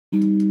I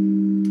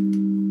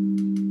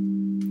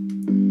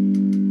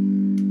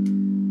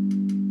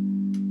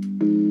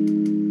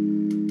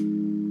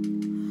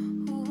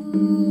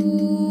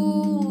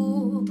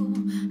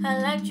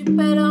liked you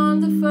better on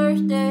the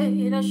first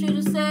date. I should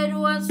have said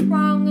what's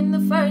wrong in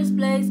the first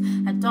place.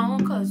 I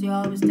don't, cause you're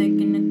always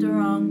taking it the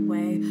wrong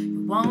way.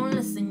 You won't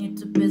listen, you're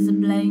too busy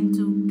playing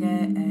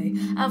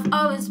 2K. I've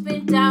always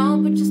been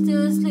down, but you're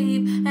still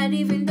asleep. And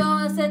even though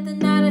I said the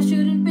night I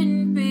shouldn't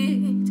been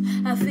picked,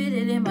 I feel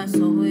it in my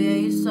soul, yeah,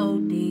 you're so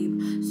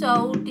deep,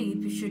 so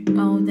deep. You should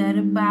know that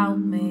about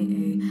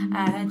me.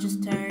 I had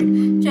just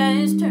turned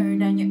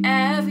down your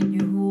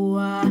avenue.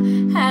 I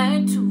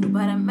had to,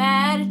 but I'm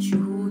mad at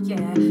you,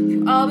 yeah.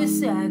 You always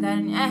say I got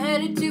an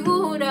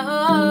attitude,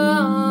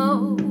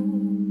 oh.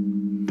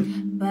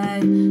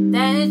 But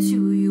that's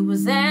you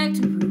was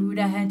acting rude.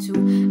 I had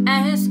to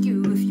ask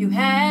you if you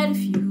had a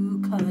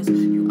few, cause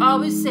you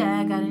always say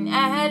I got an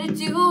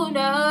attitude,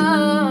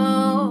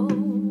 oh.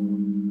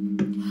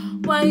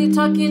 Why you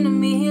talking to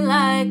me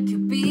like you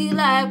be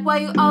like? Why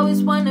you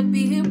always wanna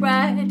be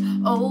right?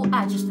 Oh,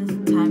 I just need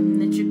the time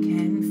that you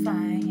can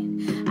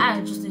find.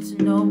 I just need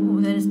to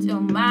know that it's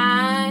still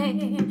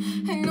mine.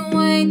 And the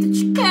way that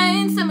you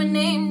can't say my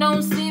name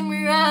don't seem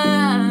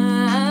right.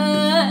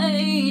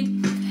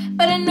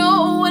 But I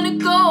know when to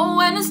go,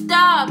 when to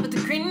stop at the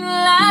green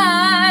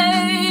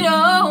light.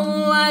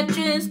 Oh, I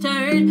just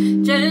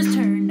turned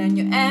down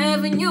your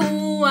avenue.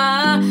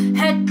 I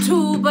had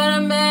to, but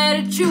I'm mad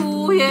at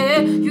you, yeah.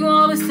 You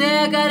always say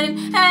I got an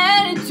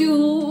attitude.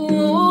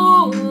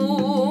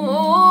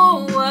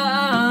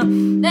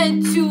 That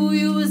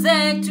you was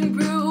acting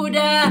rude.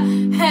 I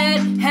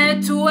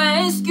had to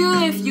ask you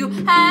if you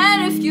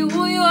had a few.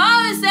 You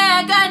always say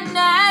I got an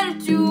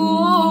attitude,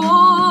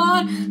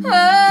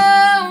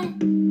 oh.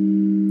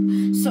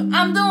 So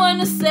I'm the one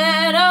to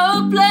set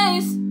a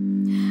place.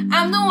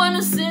 I'm the one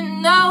to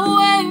send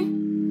away.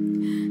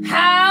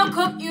 How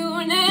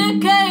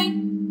communicate?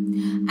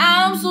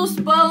 I'm so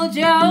spoiled,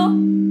 yo.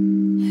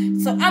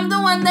 So I'm the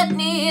one that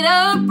need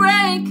a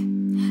break.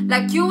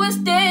 Like you would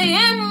stay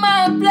in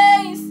my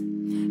place,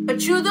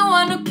 but you're the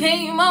one who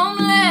came home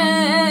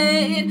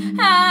late.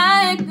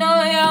 I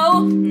ignore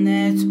you.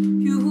 That's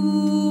you.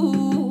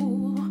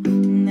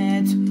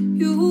 That's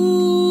you.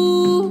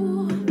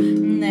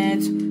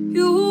 That's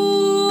you.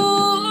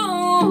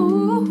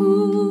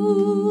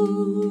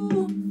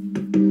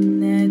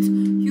 That's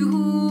you.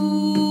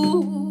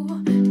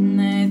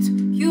 That's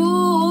you.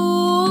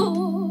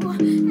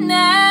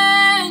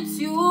 That's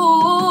you.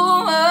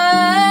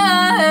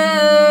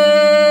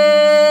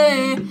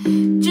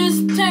 Just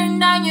turn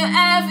down your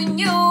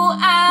avenue.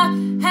 I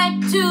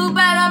had to,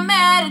 but I'm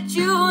mad at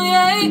you,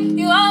 yeah.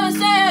 You always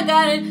say I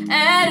got an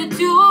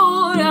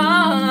attitude,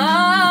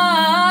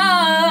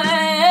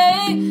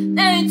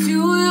 that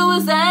you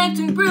was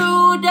acting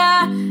rude.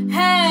 I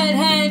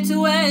had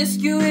to ask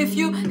you if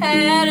you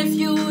had a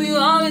few. You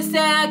always say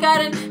I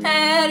got an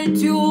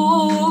attitude,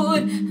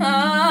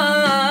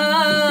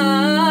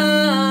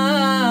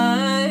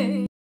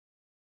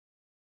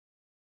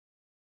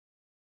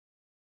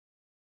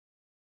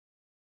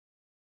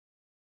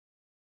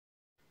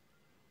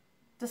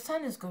 The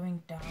sun is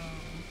going down.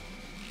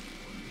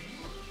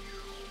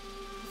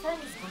 The sun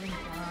is going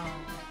down.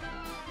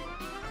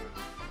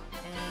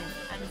 And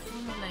I'm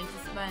feeling like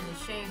this man is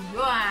shame.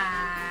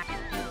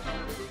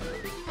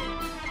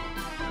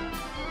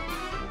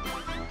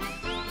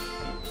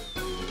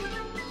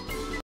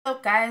 So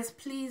guys,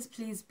 please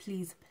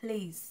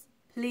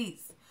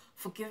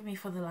forgive me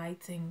for the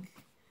lighting.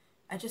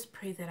 I just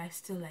pray that I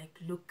still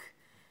look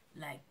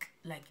like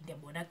the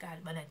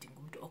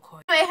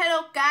Anyway,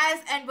 hello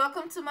guys and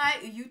welcome to my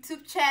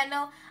YouTube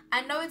channel.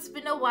 I know it's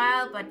been a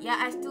while, but yeah,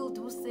 I still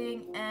do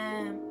sing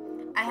and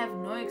I have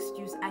no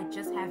excuse. I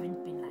just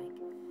haven't been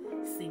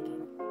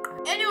singing.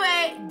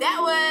 Anyway,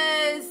 that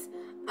was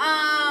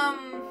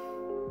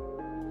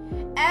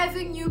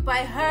Avenue by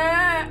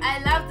H.E.R. I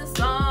love the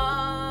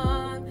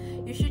song.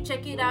 You should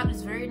check it out.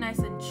 It's very nice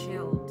and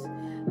chilled,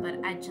 but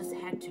I just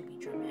had to be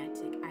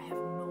dramatic. I have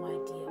no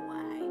idea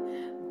why,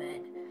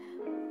 but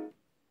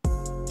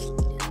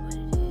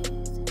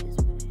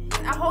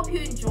I hope you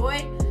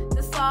enjoyed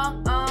the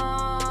song.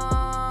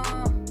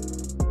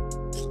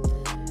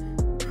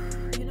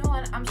 You know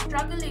what? I'm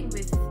struggling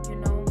with,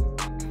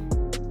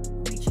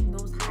 reaching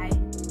those high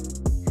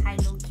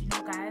notes,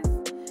 guys.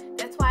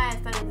 That's why I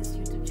started this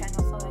YouTube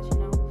channel, so that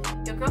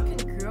your girl can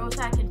grow,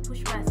 so I can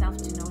push myself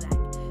to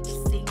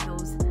sing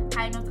those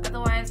high notes.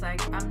 Otherwise,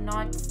 I'm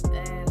not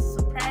a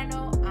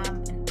soprano, I'm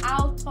an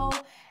alto,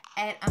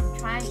 and I'm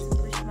trying to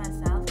push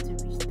myself to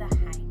reach the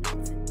high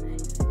notes in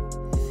life.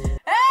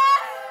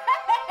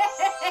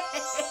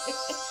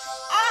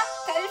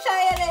 Can you show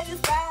your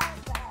ladies back?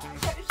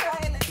 Can you show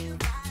your ladies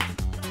back?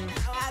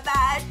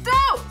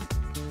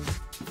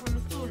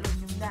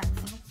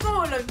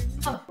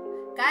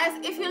 Guys,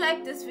 if you like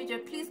this video,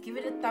 please give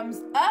it a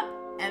thumbs up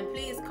and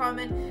please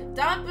comment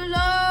down below.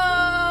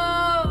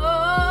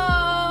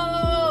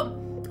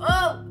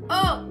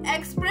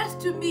 Express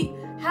to me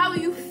how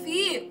you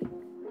feel.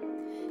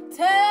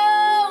 Tell